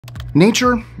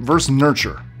Nature versus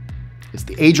nurture is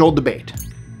the age-old debate,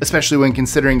 especially when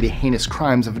considering the heinous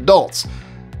crimes of adults.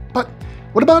 But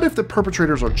what about if the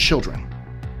perpetrators are children?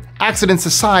 Accidents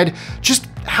aside, just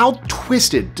how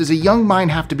twisted does a young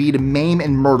mind have to be to maim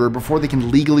and murder before they can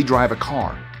legally drive a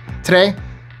car? Today,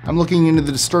 I'm looking into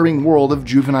the disturbing world of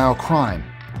juvenile crime.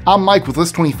 I'm Mike with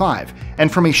List 25,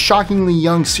 and from a shockingly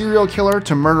young serial killer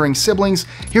to murdering siblings,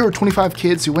 here are 25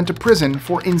 kids who went to prison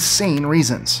for insane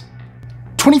reasons.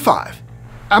 25.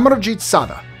 Amarjeet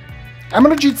Sada.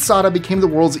 Amarjeet Sada became the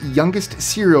world's youngest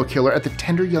serial killer at the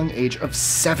tender young age of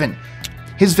 7.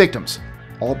 His victims,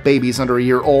 all babies under a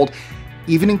year old,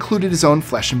 even included his own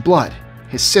flesh and blood,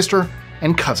 his sister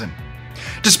and cousin.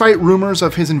 Despite rumors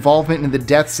of his involvement in the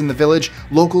deaths in the village,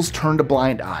 locals turned a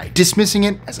blind eye, dismissing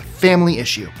it as a family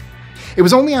issue. It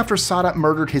was only after Sada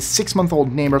murdered his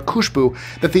 6-month-old neighbor Khushbu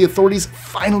that the authorities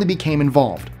finally became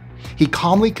involved. He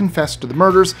calmly confessed to the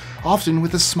murders, often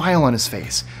with a smile on his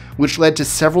face, which led to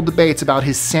several debates about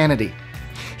his sanity.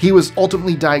 He was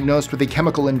ultimately diagnosed with a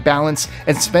chemical imbalance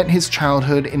and spent his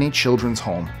childhood in a children's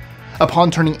home.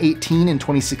 Upon turning 18 in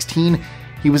 2016,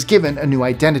 he was given a new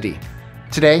identity.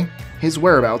 Today, his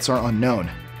whereabouts are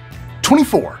unknown.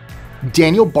 24.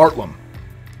 Daniel Bartlam.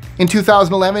 In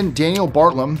 2011, Daniel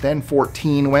Bartlam, then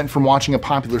 14, went from watching a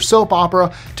popular soap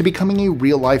opera to becoming a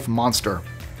real-life monster.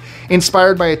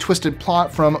 Inspired by a twisted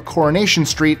plot from Coronation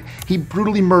Street, he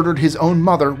brutally murdered his own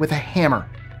mother with a hammer.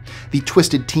 The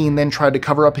twisted teen then tried to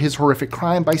cover up his horrific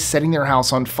crime by setting their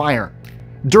house on fire.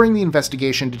 During the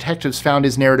investigation, detectives found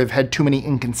his narrative had too many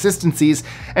inconsistencies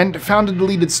and found a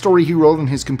deleted story he wrote on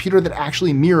his computer that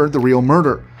actually mirrored the real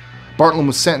murder. Bartlam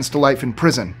was sentenced to life in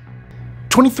prison.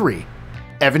 23.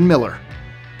 Evan Miller.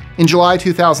 In July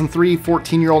 2003,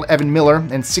 14-year-old Evan Miller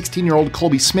and 16-year-old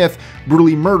Colby Smith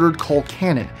brutally murdered Cole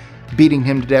Cannon, beating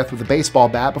him to death with a baseball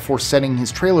bat before setting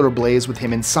his trailer ablaze with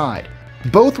him inside.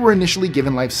 Both were initially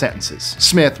given life sentences,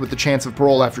 Smith with the chance of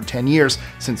parole after 10 years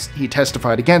since he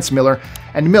testified against Miller,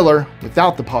 and Miller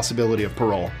without the possibility of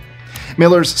parole.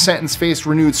 Miller's sentence faced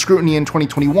renewed scrutiny in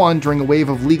 2021 during a wave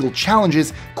of legal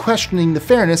challenges questioning the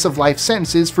fairness of life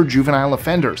sentences for juvenile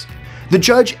offenders. The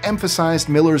judge emphasized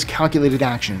Miller's calculated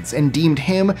actions and deemed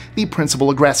him the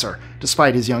principal aggressor,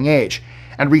 despite his young age,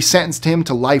 and resentenced him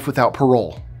to life without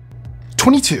parole.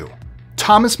 22.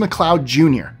 Thomas McCloud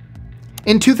Jr.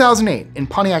 In 2008, in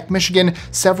Pontiac, Michigan,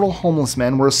 several homeless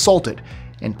men were assaulted,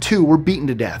 and 2 were beaten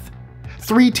to death.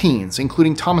 3 teens,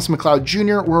 including Thomas McCloud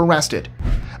Jr., were arrested.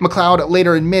 McCloud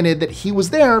later admitted that he was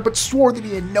there, but swore that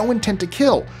he had no intent to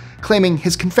kill, claiming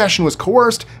his confession was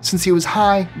coerced since he was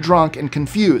high, drunk, and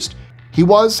confused. He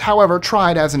was, however,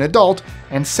 tried as an adult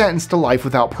and sentenced to life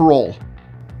without parole.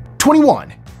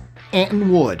 21.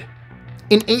 Anton Wood.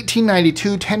 In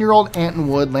 1892, 10-year-old Anton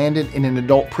Wood landed in an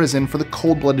adult prison for the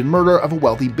cold-blooded murder of a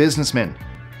wealthy businessman.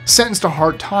 Sentenced to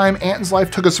hard time, Anton's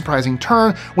life took a surprising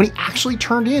turn when he actually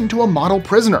turned into a model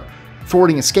prisoner,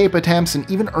 thwarting escape attempts and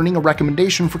even earning a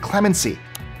recommendation for clemency.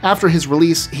 After his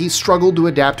release, he struggled to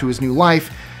adapt to his new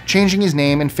life, changing his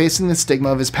name and facing the stigma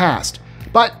of his past.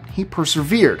 But he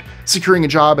persevered, securing a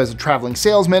job as a traveling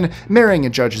salesman, marrying a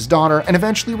judge's daughter, and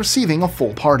eventually receiving a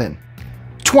full pardon.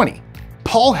 20.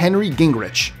 Paul Henry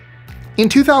Gingerich. In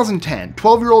 2010,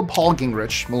 12-year-old Paul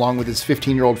Gingerich, along with his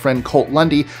 15-year-old friend Colt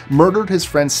Lundy, murdered his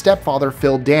friend's stepfather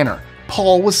Phil Danner.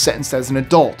 Paul was sentenced as an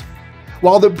adult.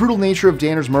 While the brutal nature of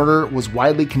Danner's murder was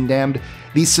widely condemned,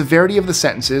 the severity of the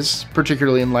sentences,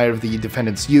 particularly in light of the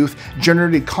defendant's youth,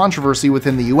 generated controversy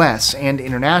within the US and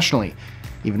internationally,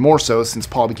 even more so since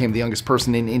Paul became the youngest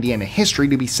person in Indiana history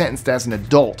to be sentenced as an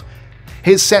adult.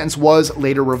 His sentence was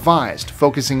later revised,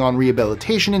 focusing on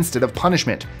rehabilitation instead of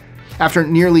punishment. After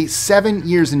nearly 7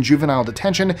 years in juvenile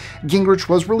detention, Gingerich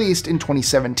was released in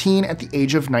 2017 at the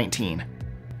age of 19.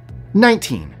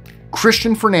 19.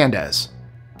 Cristian Fernandez.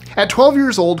 At 12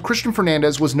 years old, Cristian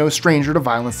Fernandez was no stranger to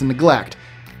violence and neglect.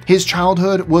 His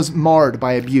childhood was marred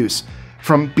by abuse,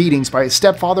 from beatings by his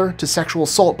stepfather to sexual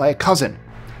assault by a cousin,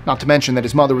 not to mention that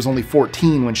his mother was only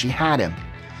 14 when she had him.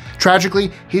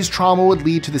 Tragically, his trauma would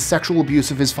lead to the sexual abuse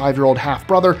of his 5-year-old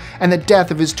half-brother and the death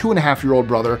of his 2.5-year-old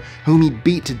brother, whom he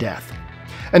beat to death.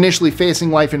 Initially facing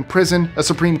life in prison, a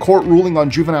Supreme Court ruling on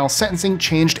juvenile sentencing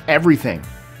changed everything.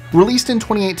 Released in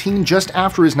 2018 just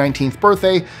after his 19th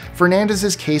birthday,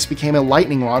 Fernandez's case became a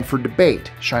lightning rod for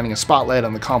debate, shining a spotlight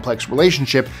on the complex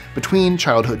relationship between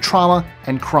childhood trauma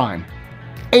and crime.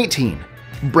 18.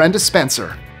 Brenda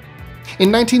Spencer. In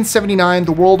 1979,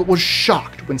 the world was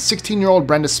shocked when 16-year-old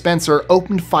Brenda Spencer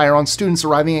opened fire on students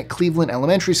arriving at Cleveland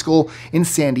Elementary School in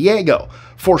San Diego,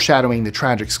 foreshadowing the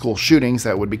tragic school shootings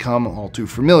that would become all too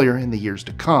familiar in the years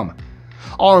to come.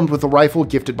 Armed with a rifle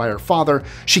gifted by her father,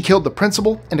 she killed the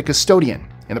principal and a custodian,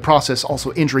 in the process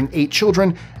also injuring 8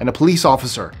 children and a police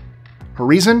officer. Her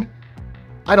reason?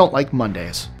 I don't like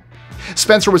Mondays.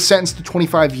 Spencer was sentenced to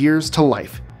 25 years to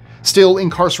life. Still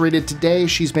incarcerated today,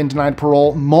 she's been denied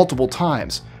parole multiple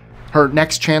times. Her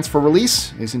next chance for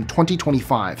release is in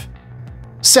 2025.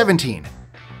 17.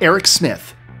 Eric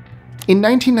Smith. In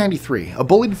 1993, a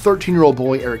bullied 13-year-old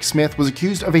boy, Eric Smith, was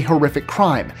accused of a horrific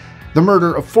crime, the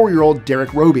murder of 4-year-old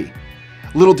Derek Roby.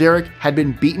 Little Derek had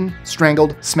been beaten,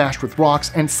 strangled, smashed with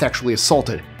rocks, and sexually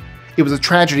assaulted. It was a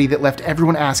tragedy that left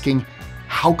everyone asking,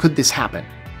 how could this happen?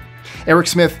 Eric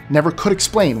Smith never could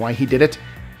explain why he did it.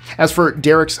 As for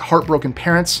Derek's heartbroken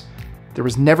parents, there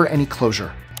was never any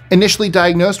closure. Initially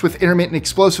diagnosed with intermittent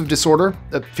explosive disorder,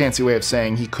 a fancy way of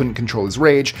saying he couldn't control his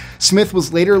rage, Smith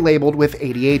was later labeled with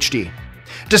ADHD.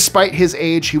 Despite his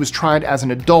age, he was tried as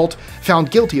an adult, found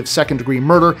guilty of second-degree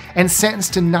murder, and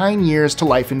sentenced to 9 years to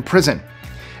life in prison.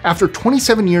 After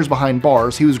 27 years behind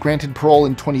bars, he was granted parole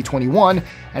in 2021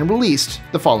 and released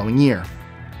the following year.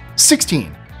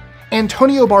 16.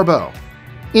 Antonio Barbeau.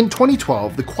 In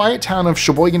 2012, the quiet town of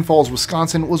Sheboygan Falls,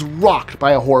 Wisconsin was rocked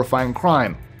by a horrifying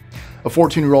crime. A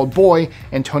 14-year-old boy,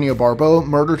 Antonio Barbeau,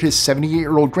 murdered his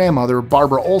 78-year-old grandmother,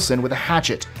 Barbara Olson, with a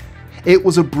hatchet. It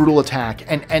was a brutal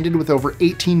attack and ended with over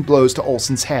 18 blows to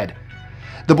Olson's head.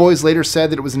 The boys later said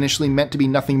that it was initially meant to be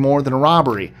nothing more than a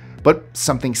robbery, but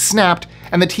something snapped,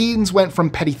 and the teens went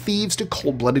from petty thieves to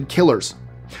cold-blooded killers.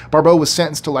 Barbeau was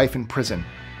sentenced to life in prison.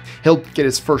 He'll get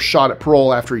his first shot at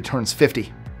parole after he turns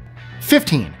 50.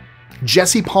 15.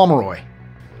 Jesse Pomeroy.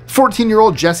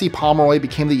 14-year-old Jesse Pomeroy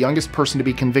became the youngest person to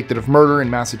be convicted of murder in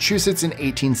Massachusetts in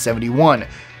 1871,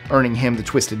 earning him the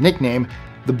twisted nickname,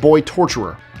 the Boy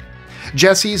Torturer.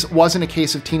 Jesse's wasn't a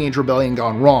case of teenage rebellion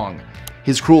gone wrong.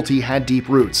 His cruelty had deep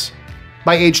roots.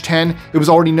 By age 10, it was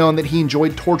already known that he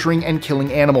enjoyed torturing and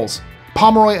killing animals.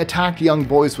 Pomeroy attacked young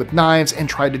boys with knives and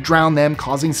tried to drown them,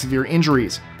 causing severe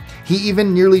injuries. He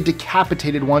even nearly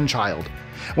decapitated one child.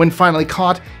 When finally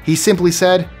caught, he simply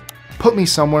said, "Put me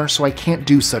somewhere so I can't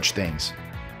do such things."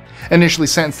 Initially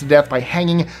sentenced to death by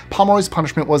hanging, Pomeroy's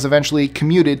punishment was eventually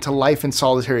commuted to life in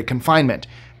solitary confinement.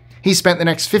 He spent the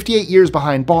next 58 years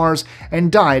behind bars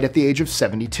and died at the age of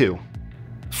 72.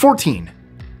 14.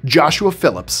 Joshua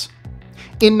Phillips.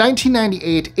 In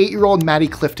 1998, 8-year-old Maddie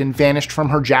Clifton vanished from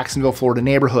her Jacksonville, Florida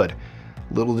neighborhood.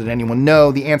 Little did anyone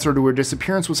know, the answer to her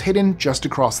disappearance was hidden just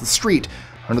across the street,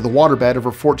 under the waterbed of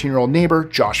her 14-year-old neighbor,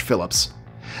 Josh Phillips.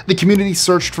 The community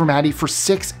searched for Maddie for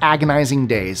 6 agonizing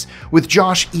days, with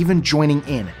Josh even joining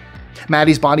in.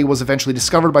 Maddie's body was eventually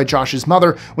discovered by Josh's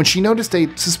mother when she noticed a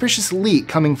suspicious leak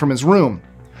coming from his room.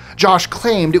 Josh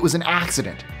claimed it was an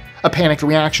accident, a panicked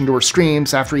reaction to her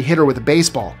screams after he hit her with a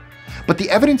baseball. But the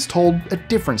evidence told a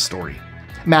different story.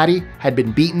 Maddie had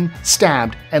been beaten,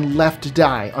 stabbed, and left to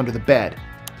die under the bed.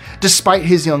 Despite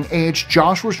his young age,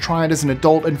 Josh was tried as an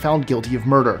adult and found guilty of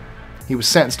murder. He was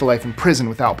sentenced to life in prison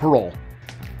without parole.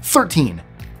 13.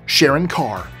 Sharon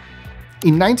Carr.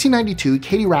 In 1992,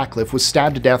 Katie Ratcliffe was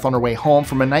stabbed to death on her way home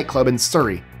from a nightclub in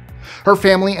Surrey. Her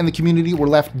family and the community were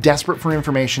left desperate for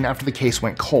information after the case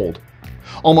went cold.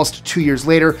 Almost 2 years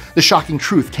later, the shocking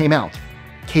truth came out.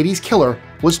 Katie's killer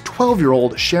was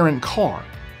 12-year-old Sharon Carr.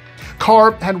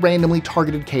 Carr had randomly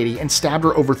targeted Katie and stabbed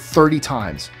her over 30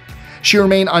 times. She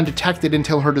remained undetected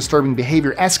until her disturbing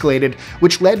behavior escalated,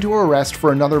 which led to her arrest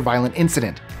for another violent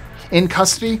incident. In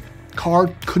custody, Carr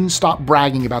couldn't stop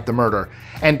bragging about the murder,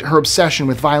 and her obsession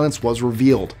with violence was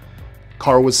revealed.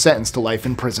 Carr was sentenced to life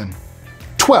in prison.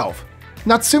 12.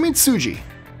 Natsumi Tsuji.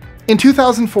 In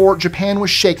 2004, Japan was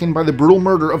shaken by the brutal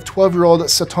murder of 12-year-old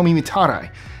Satomi Mitarai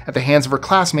at the hands of her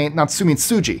classmate Natsumi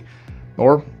Tsuji,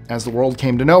 or, as the world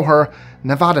came to know her,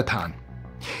 Nevada-tan.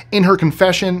 In her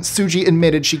confession, Tsuji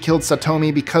admitted she killed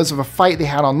Satomi because of a fight they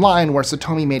had online where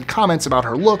Satomi made comments about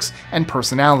her looks and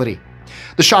personality.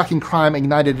 The shocking crime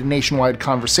ignited a nationwide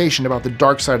conversation about the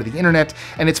dark side of the internet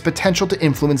and its potential to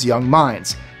influence young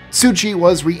minds. Tsuji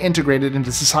was reintegrated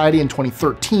into society in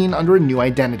 2013 under a new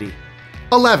identity.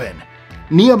 11.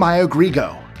 Nehemiah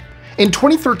Grigo. In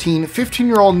 2013,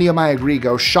 15-year-old Nehemiah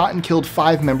Grigo shot and killed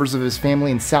 5 members of his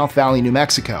family in South Valley, New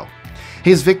Mexico.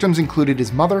 His victims included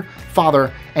his mother,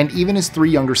 father, and even his 3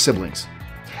 younger siblings.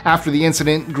 After the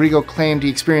incident, Grigo claimed he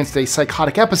experienced a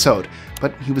psychotic episode,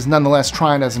 but he was nonetheless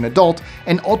tried as an adult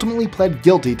and ultimately pled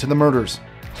guilty to the murders.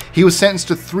 He was sentenced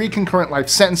to 3 concurrent life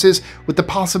sentences with the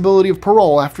possibility of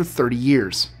parole after 30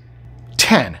 years.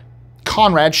 10.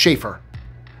 Konrad Shafer.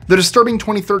 The disturbing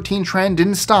 2013 trend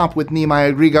didn't stop with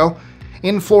Nehemiah Grigo.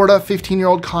 In Florida,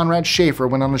 15-year-old Konrad Shafer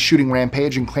went on a shooting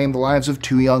rampage and claimed the lives of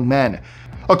 2 young men.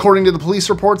 According to the police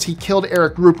reports, he killed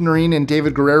Eric Rupnerine and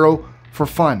David Guerrero for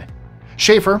fun.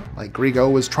 Shafer, like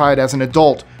Grigo, was tried as an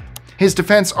adult. His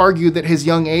defense argued that his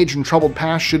young age and troubled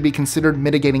past should be considered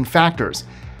mitigating factors.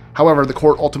 However, the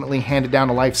court ultimately handed down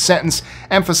a life sentence,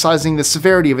 emphasizing the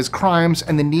severity of his crimes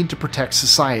and the need to protect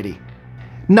society.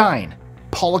 9.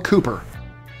 Paula Cooper.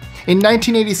 In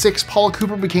 1986, Paula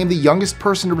Cooper became the youngest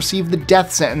person to receive the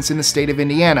death sentence in the state of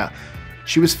Indiana.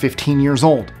 She was 15 years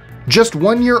old. Just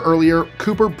 1 year earlier,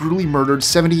 Cooper brutally murdered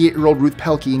 78-year-old Ruth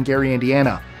Pelkey in Gary,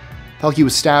 Indiana. Pelkey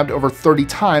was stabbed over 30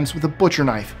 times with a butcher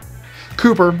knife.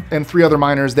 Cooper and 3 other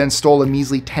minors then stole a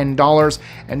measly $10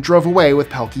 and drove away with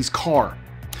Pelkey's car.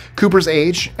 Cooper's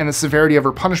age and the severity of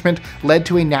her punishment led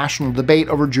to a national debate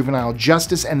over juvenile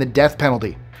justice and the death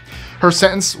penalty. Her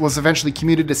sentence was eventually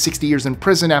commuted to 60 years in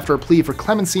prison after a plea for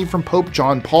clemency from Pope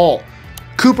John Paul.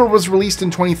 Cooper was released in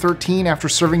 2013 after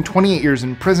serving 28 years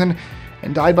in prison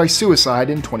and died by suicide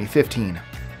in 2015.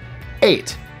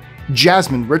 8.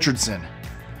 Jasmine Richardson.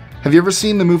 Have you ever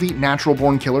seen the movie Natural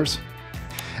Born Killers?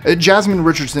 Jasmine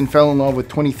Richardson fell in love with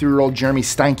 23-year-old Jeremy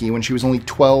Steinke when she was only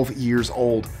 12 years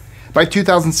old. By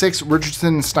 2006,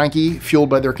 Richardson and Steinke, fueled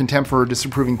by their contempt for her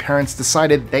disapproving parents,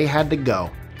 decided they had to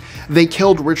go. They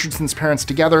killed Richardson's parents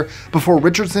together before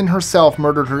Richardson herself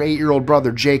murdered her 8-year-old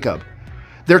brother, Jacob.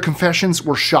 Their confessions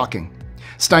were shocking.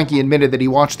 Steinke admitted that he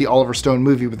watched the Oliver Stone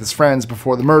movie with his friends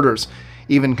before the murders,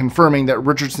 even confirming that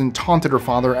Richardson taunted her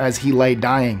father as he lay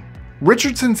dying.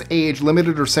 Richardson's age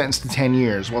limited her sentence to 10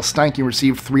 years, while Steinke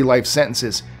received 3 life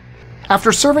sentences.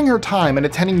 After serving her time and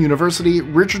attending university,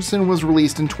 Richardson was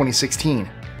released in 2016.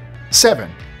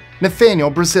 7. Nathaniel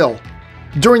Brazil.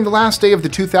 During the last day of the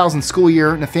 2000 school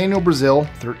year, Nathaniel Brazil,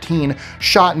 13,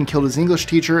 shot and killed his English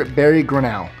teacher, Barry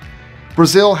Grinnell.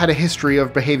 Brazil had a history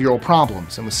of behavioral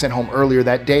problems and was sent home earlier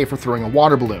that day for throwing a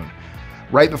water balloon.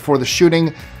 Right before the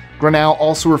shooting, Grinnell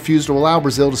also refused to allow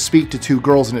Brazil to speak to 2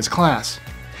 girls in his class.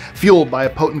 Fueled by a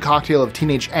potent cocktail of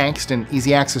teenage angst and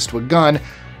easy access to a gun,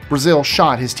 Brazil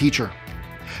shot his teacher.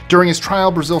 During his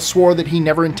trial, Brazil swore that he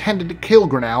never intended to kill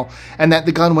Grinnell and that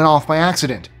the gun went off by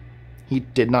accident. He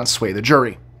did not sway the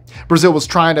jury. Brazil was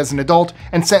tried as an adult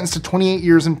and sentenced to 28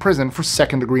 years in prison for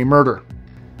second-degree murder.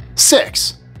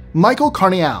 6. Michael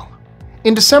Carnial.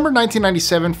 In December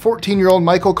 1997, 14-year-old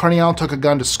Michael Carnial took a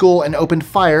gun to school and opened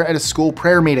fire at a school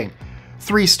prayer meeting.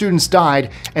 3 students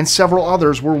died and several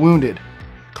others were wounded.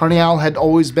 Carnial had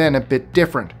always been a bit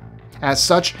different. As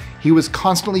such, he was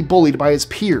constantly bullied by his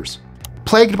peers.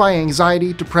 Plagued by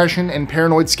anxiety, depression, and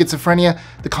paranoid schizophrenia,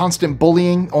 the constant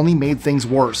bullying only made things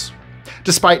worse.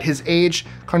 Despite his age,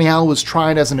 Carnial was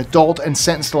tried as an adult and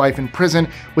sentenced to life in prison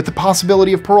with the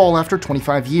possibility of parole after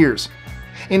 25 years.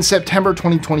 In September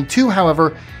 2022,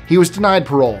 however, he was denied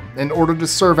parole and ordered to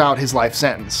serve out his life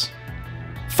sentence.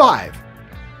 5.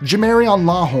 Jamarion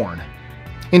Lawhorn.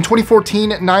 In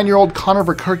 2014, 9-year-old Connor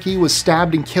Verkerke was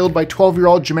stabbed and killed by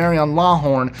 12-year-old Jamarion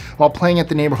Lawhorn while playing at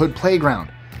the neighborhood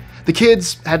playground. The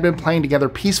kids had been playing together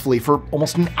peacefully for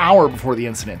almost an hour before the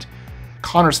incident.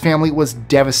 Connor's family was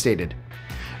devastated.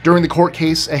 During the court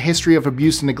case, a history of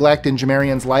abuse and neglect in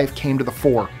Jamarion's life came to the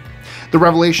fore. The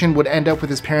revelation would end up with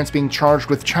his parents being charged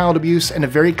with child abuse and a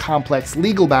very complex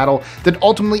legal battle that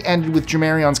ultimately ended with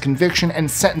Jamarion's conviction and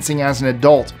sentencing as an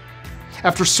adult.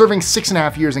 After serving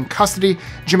 6.5 years in custody,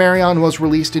 Jamarion was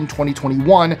released in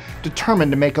 2021,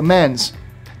 determined to make amends.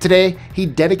 Today, he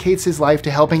dedicates his life to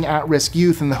helping at-risk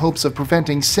youth in the hopes of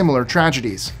preventing similar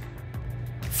tragedies.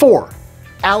 4.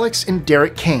 Alex and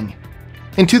Derek King.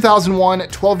 In 2001,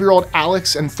 12-year-old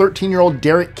Alex and 13-year-old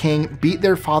Derek King beat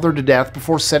their father to death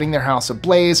before setting their house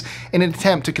ablaze in an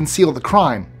attempt to conceal the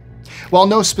crime. While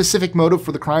no specific motive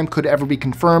for the crime could ever be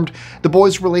confirmed, the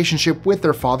boys' relationship with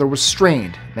their father was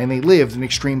strained, and they lived in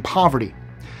extreme poverty.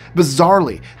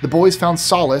 Bizarrely, the boys found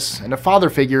solace and a father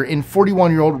figure in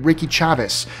 41-year-old Ricky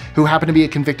Chavez, who happened to be a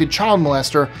convicted child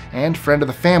molester and friend of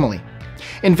the family.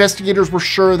 Investigators were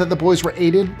sure that the boys were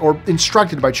aided or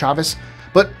instructed by Chavez,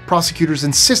 but prosecutors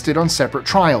insisted on separate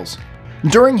trials.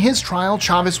 During his trial,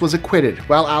 Chavez was acquitted,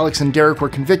 while Alex and Derek were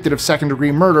convicted of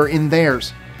second-degree murder in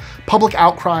theirs. Public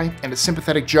outcry and a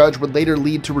sympathetic judge would later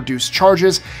lead to reduced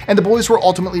charges, and the boys were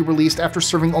ultimately released after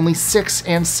serving only 6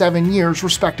 and 7 years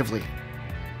respectively.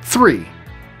 3.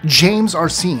 James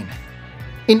Arsene.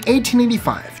 In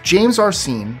 1885, James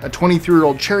Arsene, a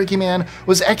 23-year-old Cherokee man,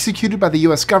 was executed by the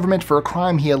US government for a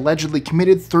crime he allegedly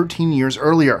committed 13 years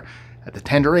earlier, at the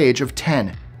tender age of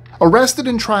 10. Arrested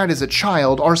and tried as a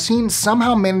child, Arsene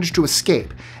somehow managed to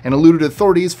escape and eluded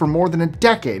authorities for more than a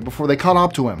decade before they caught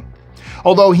up to him.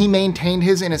 Although he maintained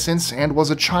his innocence and was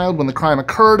a child when the crime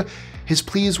occurred, his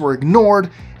pleas were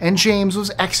ignored and James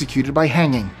was executed by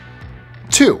hanging.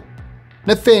 2.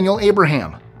 Nathaniel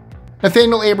Abraham.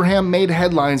 Nathaniel Abraham made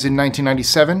headlines in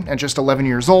 1997 at just 11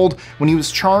 years old when he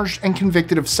was charged and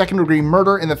convicted of second-degree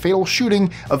murder in the fatal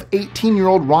shooting of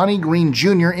 18-year-old Ronnie Green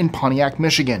Jr. in Pontiac,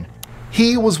 Michigan.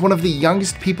 He was one of the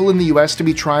youngest people in the US to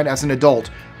be tried as an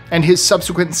adult, and his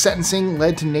subsequent sentencing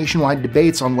led to nationwide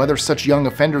debates on whether such young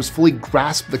offenders fully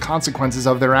grasp the consequences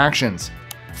of their actions.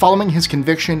 Following his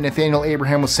conviction, Nathaniel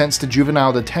Abraham was sentenced to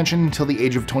juvenile detention until the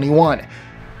age of 21.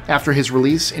 After his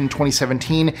release in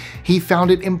 2017, he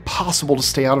found it impossible to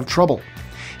stay out of trouble.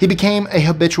 He became a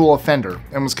habitual offender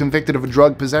and was convicted of a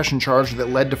drug possession charge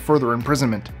that led to further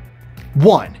imprisonment.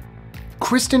 1.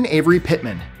 Kristen Avery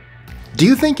Pittman. Do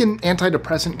you think an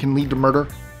antidepressant can lead to murder?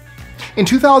 In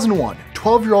 2001,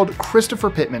 12-year-old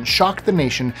Christopher Pittman shocked the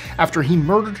nation after he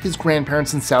murdered his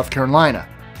grandparents in South Carolina.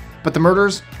 But the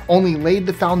murders only laid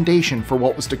the foundation for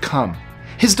what was to come.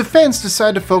 His defense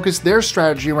decided to focus their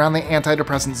strategy around the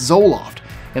antidepressant Zoloft,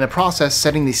 in the process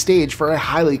setting the stage for a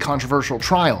highly controversial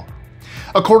trial.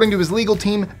 According to his legal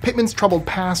team, Pittman's troubled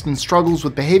past and struggles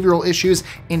with behavioral issues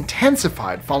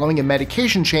intensified following a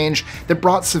medication change that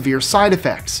brought severe side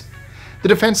effects. The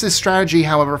defense's strategy,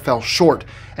 however, fell short,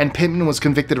 and Pittman was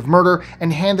convicted of murder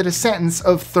and handed a sentence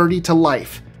of 30 to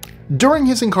life. During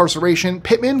his incarceration,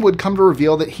 Pittman would come to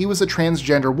reveal that he was a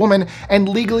transgender woman and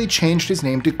legally changed his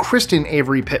name to Kristen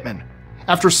Avery Pittman.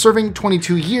 After serving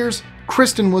 22 years,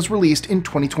 Kristen was released in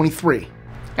 2023.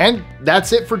 And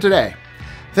that's it for today.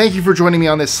 Thank you for joining me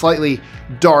on this slightly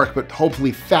dark but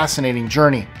hopefully fascinating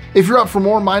journey. If you're up for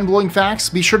more mind-blowing facts,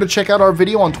 be sure to check out our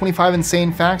video on 25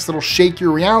 insane facts that'll shake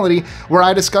your reality, where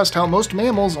I discussed how most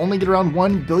mammals only get around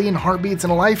 1 billion heartbeats in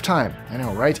a lifetime. I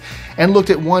know, right? And looked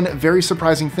at one very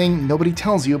surprising thing nobody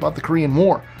tells you about the Korean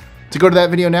War. To go to that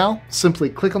video now, simply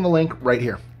click on the link right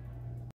here.